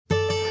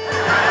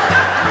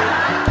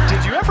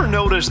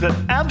knows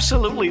that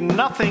absolutely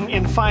nothing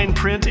in fine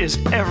print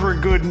is ever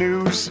good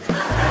news.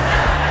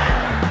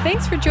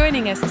 Thanks for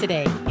joining us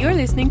today. You're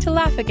listening to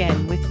Laugh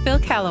Again with Phil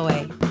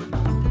Callaway.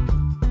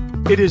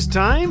 It is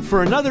time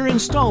for another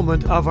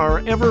installment of our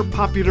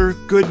ever-popular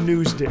Good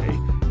News Day,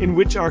 in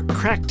which our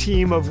crack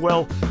team of,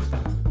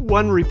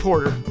 one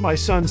reporter, my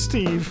son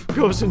Steve,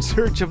 goes in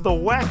search of the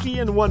wacky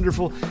and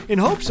wonderful in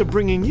hopes of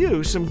bringing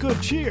you some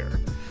good cheer.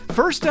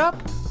 First up,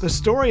 the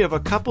story of a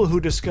couple who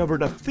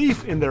discovered a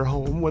thief in their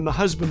home when the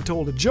husband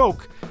told a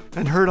joke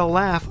and heard a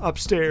laugh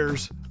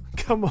upstairs.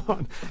 Come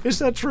on, is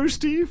that true,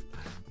 Steve?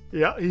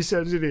 Yeah, he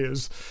says it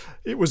is.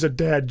 It was a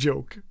dad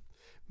joke.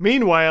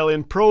 Meanwhile,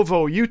 in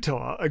Provo,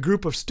 Utah, a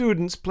group of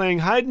students playing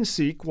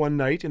hide-and-seek one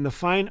night in the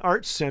Fine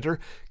Arts Center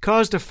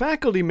caused a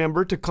faculty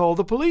member to call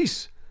the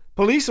police.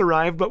 Police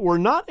arrived but were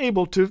not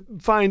able to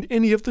find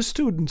any of the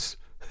students.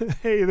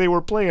 Hey, they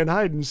were playing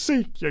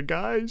hide-and-seek, you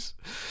guys.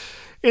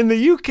 In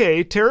the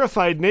UK,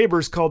 terrified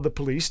neighbors called the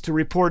police to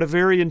report a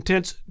very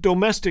intense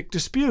domestic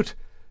dispute.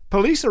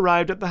 Police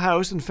arrived at the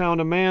house and found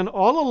a man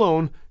all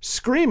alone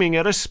screaming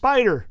at a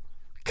spider.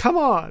 Come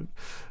on.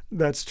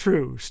 That's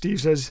true.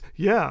 Steve says,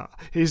 yeah.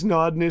 He's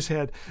nodding his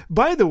head.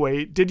 By the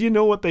way, did you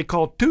know what they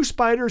call two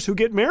spiders who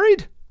get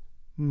married?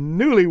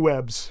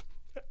 Newlyweds.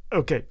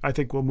 Okay, I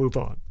think we'll move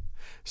on.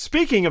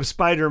 Speaking of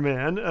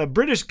Spider-Man, a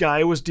British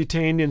guy was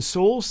detained in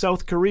Seoul,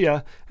 South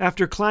Korea,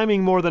 after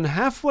climbing more than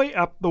halfway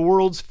up the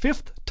world's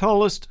 5th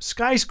tallest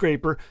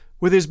skyscraper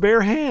with his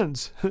bare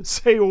hands.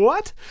 Say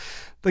what?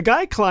 The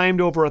guy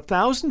climbed over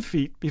 1,000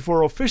 feet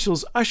before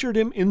officials ushered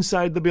him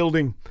inside the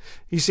building.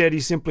 He said he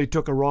simply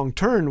took a wrong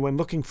turn when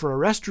looking for a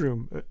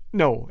restroom.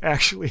 No,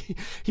 actually,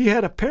 he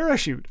had a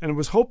parachute and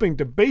was hoping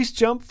to base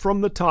jump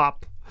from the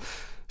top.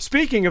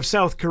 Speaking of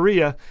South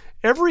Korea,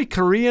 every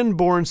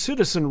Korean-born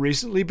citizen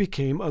recently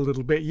became a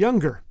little bit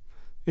younger.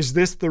 Is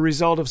this the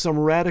result of some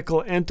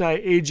radical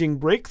anti-aging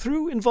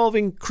breakthrough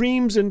involving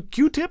creams and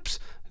Q-tips?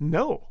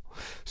 No.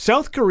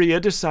 South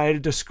Korea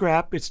decided to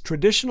scrap its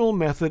traditional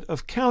method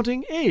of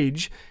counting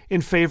age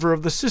in favor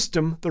of the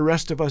system the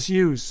rest of us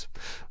use.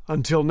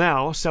 Until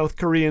now, South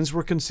Koreans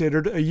were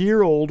considered a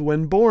year old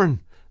when born.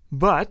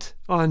 But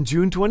on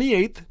June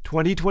 28,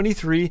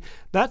 2023,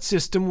 that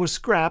system was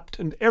scrapped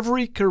and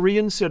every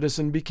Korean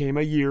citizen became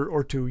a year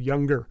or two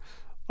younger.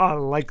 I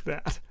like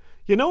that.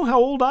 You know how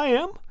old I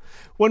am?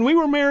 When we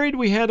were married,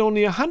 we had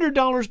only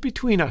 $100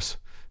 between us.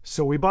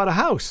 So we bought a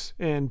house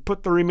and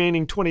put the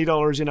remaining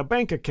 $20 in a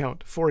bank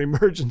account for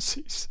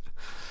emergencies.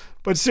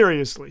 But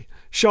seriously,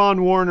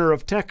 Sean Warner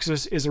of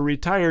Texas is a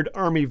retired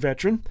Army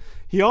veteran.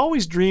 He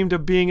always dreamed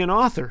of being an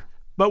author,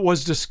 but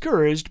was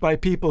discouraged by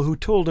people who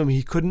told him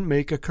he couldn't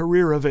make a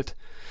career of it.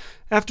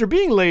 After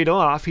being laid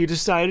off, he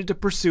decided to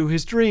pursue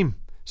his dream.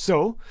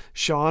 So,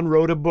 Sean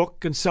wrote a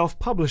book and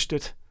self-published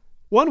it.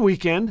 One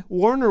weekend,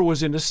 Warner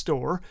was in a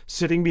store,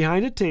 sitting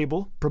behind a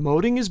table,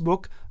 promoting his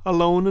book,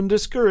 alone and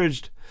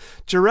discouraged.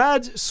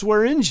 Gerard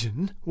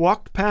Swearingen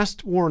walked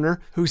past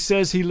Warner, who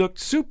says he looked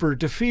super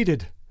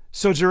defeated.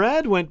 So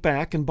Gerard went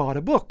back and bought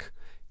a book.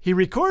 He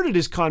recorded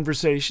his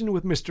conversation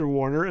with Mr.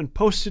 Warner and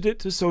posted it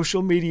to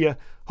social media,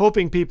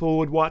 hoping people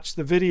would watch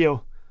the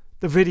video.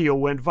 The video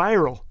went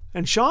viral,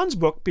 and Sean's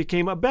book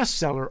became a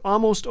bestseller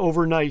almost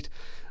overnight,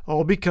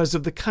 all because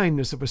of the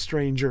kindness of a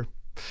stranger.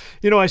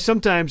 You know, I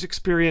sometimes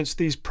experience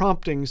these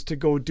promptings to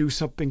go do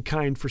something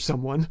kind for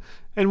someone,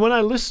 and when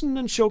I listen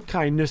and show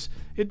kindness,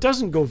 it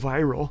doesn't go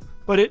viral,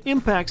 but it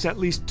impacts at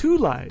least 2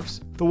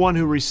 lives, the one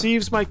who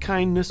receives my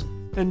kindness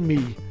and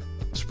me.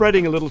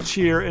 Spreading a little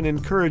cheer and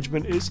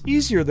encouragement is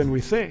easier than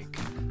we think.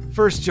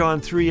 1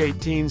 John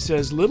 3:18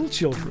 says, "Little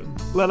children,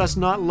 let us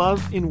not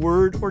love in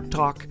word or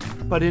talk,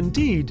 but in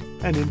deed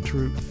and in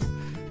truth."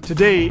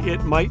 Today,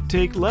 it might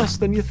take less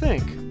than you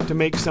think to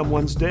make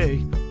someone's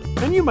day.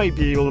 And you might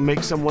be able to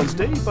make someone's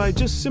day by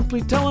just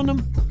simply telling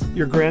them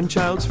your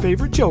grandchild's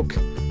favorite joke.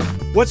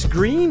 What's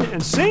green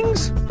and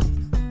sings?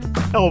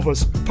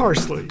 Elvis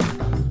Parsley.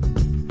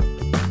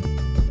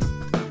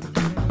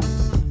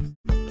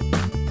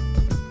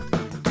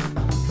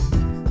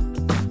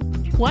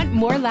 Want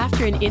more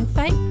laughter and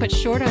insight, but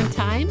short on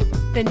time?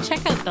 Then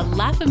check out the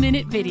Laugh a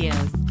Minute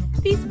videos.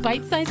 These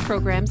bite-sized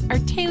programs are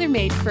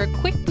tailor-made for a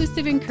quick boost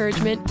of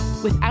encouragement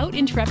without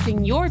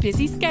interrupting your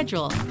busy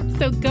schedule.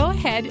 So go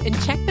ahead and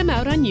check them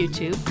out on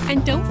YouTube,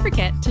 and don't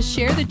forget to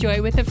share the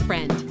joy with a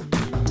friend.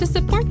 To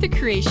support the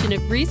creation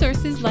of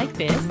resources like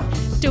this,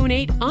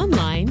 donate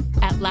online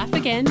at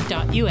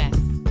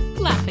laughagain.us.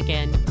 Laugh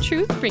Again,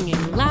 truth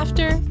bringing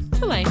laughter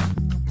to life.